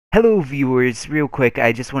Hello, viewers. Real quick,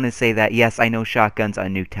 I just want to say that yes, I know shotguns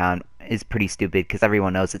on Nuketown is pretty stupid because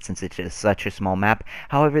everyone knows it since it's just such a small map.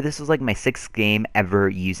 However, this was like my sixth game ever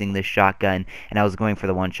using this shotgun, and I was going for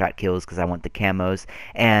the one-shot kills because I want the camos.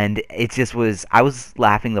 And it just was, I was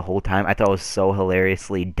laughing the whole time. I thought it was so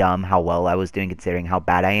hilariously dumb how well I was doing considering how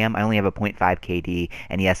bad I am. I only have a point 0.5 KD,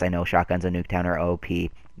 and yes, I know shotguns on Nuketown are OP.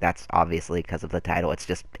 That's obviously because of the title.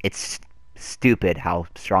 It's stupid how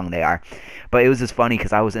strong they are. But it was just funny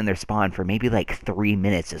because I was in their spawn for maybe like 3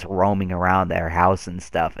 minutes just roaming around their house and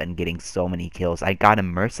stuff and getting so many kills. I got him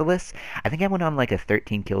merciless. I think I went on like a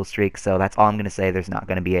 13 kill streak, so that's all I'm going to say. There's not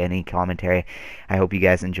going to be any commentary. I hope you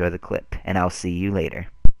guys enjoy the clip, and I'll see you later.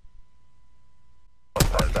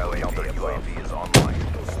 Hostile counter UAV is online.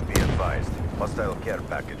 Be advised. Hostile care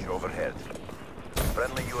package overhead.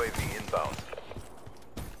 Friendly UAV inbound.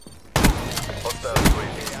 Hostile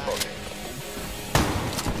UAV spotted.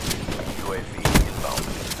 UAV inbound.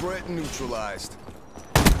 Threat neutralized.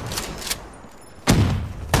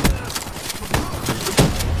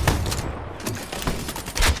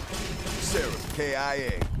 Sarah,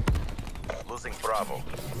 KIA. Losing Bravo.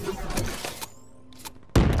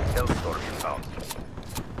 Hellstorm inbound.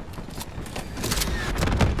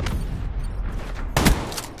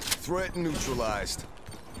 Threat neutralized.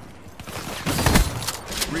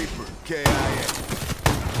 Reaper, KIA.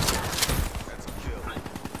 That's a kill.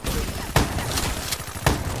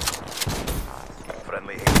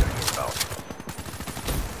 Friendly hater inbound.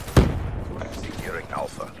 Securing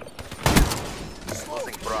Alpha.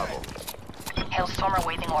 Losing Bravo. Hailstorm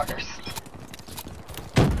awaiting orders.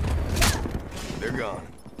 They're gone.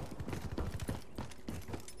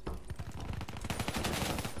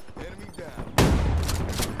 Enemy down.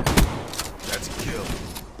 That's a kill.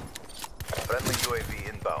 Friendly UAV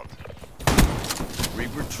inbound.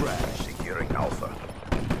 Reaper trash. Securing Alpha.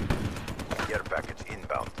 Care package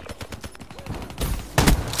inbound.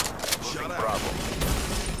 Losing Shoutout. Bravo.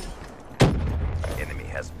 Enemy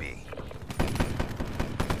has B.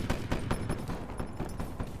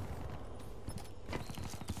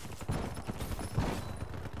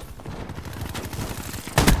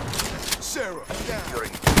 Sarah, down.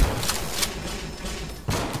 Securing